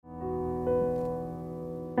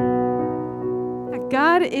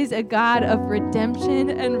God is a God of redemption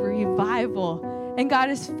and revival. And God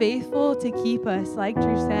is faithful to keep us, like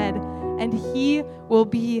Drew said, and He will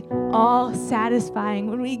be all satisfying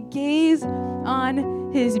when we gaze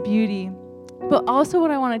on His beauty. But also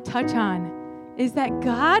what I want to touch on is that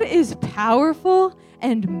God is powerful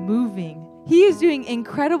and moving. He is doing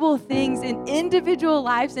incredible things in individual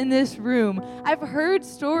lives in this room. I've heard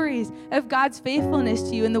stories of God's faithfulness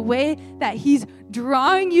to you and the way that He's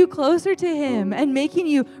drawing you closer to Him and making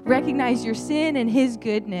you recognize your sin and His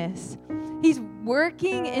goodness. He's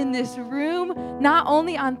working in this room, not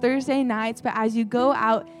only on Thursday nights, but as you go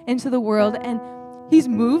out into the world, and He's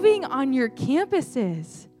moving on your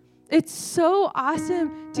campuses. It's so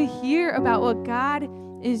awesome to hear about what God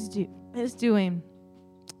is doing.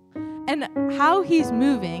 And how He's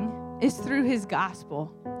moving is through His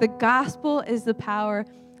gospel. The gospel is the power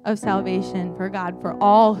of salvation for God for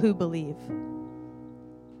all who believe.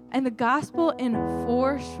 And the gospel in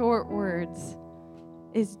 4 short words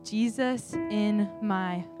is Jesus in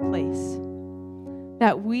my place.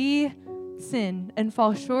 That we sin and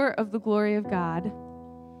fall short of the glory of God.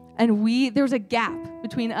 And there's a gap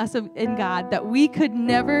between us and God that we could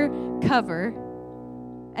never cover.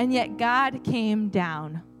 And yet God came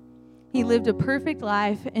down. He lived a perfect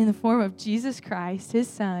life in the form of Jesus Christ, His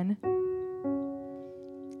Son,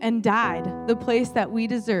 and died the place that we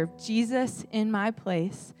deserve. Jesus in my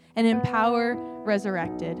place, and in power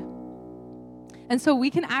resurrected. And so we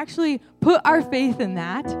can actually put our faith in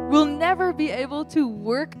that. We'll never be able to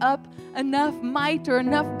work up enough might or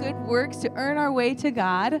enough good works to earn our way to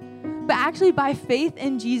God. But actually by faith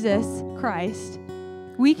in Jesus Christ,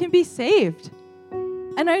 we can be saved.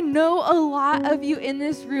 And I know a lot of you in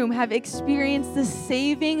this room have experienced the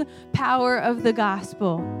saving power of the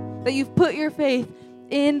gospel, that you've put your faith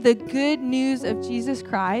in the good news of Jesus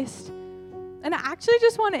Christ. And I actually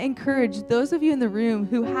just want to encourage those of you in the room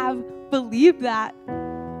who have believed that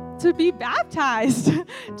to be baptized.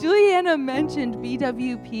 Juliana mentioned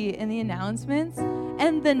BWP in the announcements,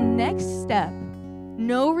 and the next step,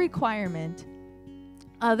 no requirement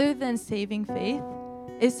other than saving faith,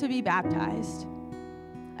 is to be baptized.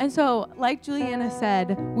 And so, like Juliana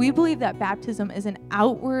said, we believe that baptism is an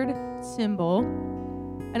outward symbol,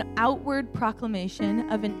 an outward proclamation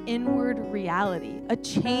of an inward reality, a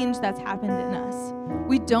change that's happened in us.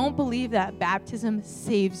 We don't believe that baptism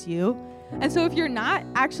saves you. And so if you're not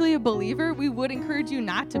actually a believer, we would encourage you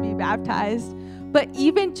not to be baptized. But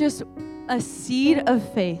even just a seed of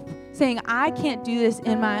faith, saying, I can't do this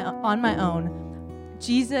on my own,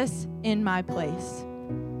 Jesus in my place,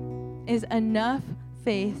 is enough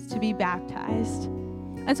faith to be baptized.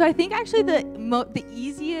 And so I think actually the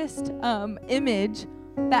easiest image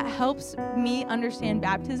that helps me understand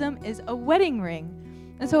baptism is a wedding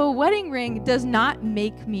ring. And so a wedding ring does not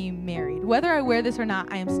make me married. Whether I wear this or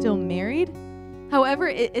not, I am still married. However,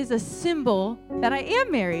 it is a symbol that I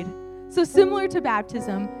am married. So similar to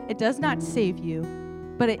baptism, it does not save you,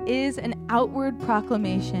 but it is an outward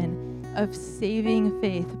proclamation of saving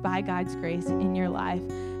faith by God's grace in your life.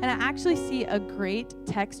 And I actually see a great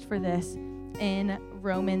text for this in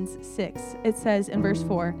Romans 6. It says in verse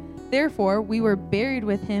 4, therefore, we were buried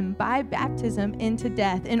with Him by baptism into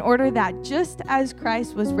death, in order that just as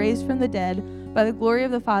Christ was raised from the dead by the glory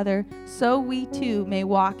of the Father, so we too may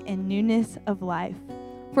walk in newness of life.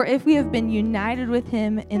 For if we have been united with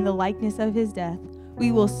Him in the likeness of His death,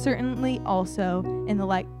 we will certainly also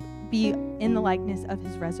be in the likeness of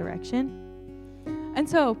His resurrection. And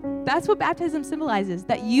so that's what baptism symbolizes,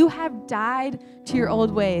 that you have died to your old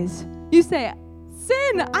ways. You say,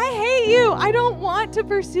 sin, I hate you. I don't want to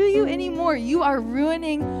pursue you anymore. You are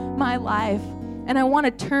ruining my life. And I want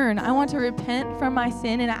to turn. I want to repent from my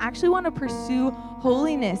sin. And I actually want to pursue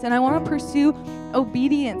holiness. And I want to pursue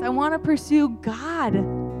obedience. I want to pursue God.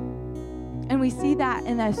 And we see that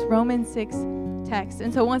in this Romans 6 text.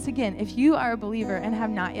 And so once again, if you are a believer and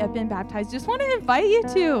have not yet been baptized, just want to invite you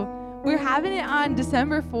to. We're having it on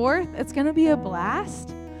December 4th. It's going to be a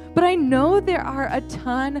blast. But I know there are a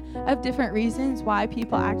ton of different reasons why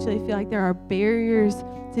people actually feel like there are barriers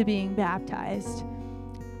to being baptized.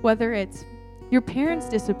 Whether it's your parents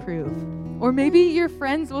disapprove, or maybe your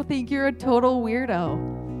friends will think you're a total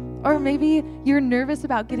weirdo, or maybe you're nervous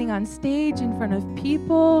about getting on stage in front of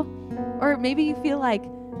people, or maybe you feel like,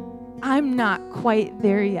 I'm not quite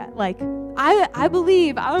there yet. Like, I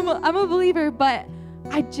believe, I'm a believer, but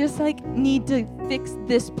I just need to fix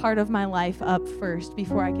this part of my life up first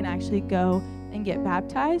before I can actually go and get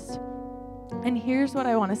baptized. And here's what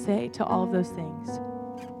I want to say to all of those things.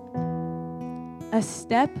 A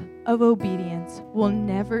step of obedience will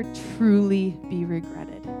never truly be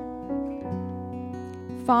regretted.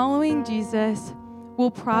 Following Jesus will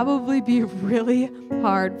probably be really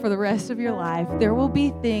hard for the rest of your life. There will be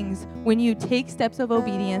things when you take steps of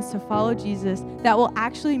obedience to follow Jesus that will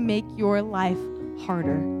actually make your life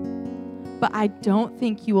harder. But I don't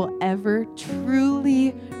think you will ever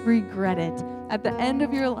truly regret it. At the end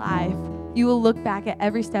of your life, you will look back at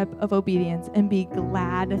every step of obedience and be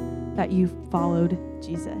glad that you followed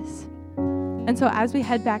Jesus. And so as we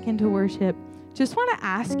head back into worship, just want to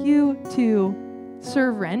ask you to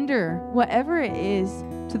surrender whatever it is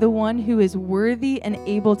to the one who is worthy and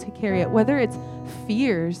able to carry it, whether it's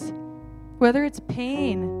fears, whether it's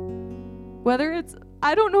pain, whether it's,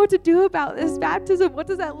 I don't know what to do about this baptism. What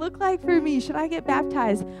does that look like for me? Should I get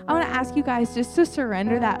baptized? I want to ask you guys just to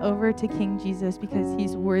surrender that over to King Jesus because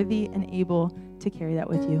he's worthy and able to carry that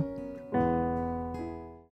with you.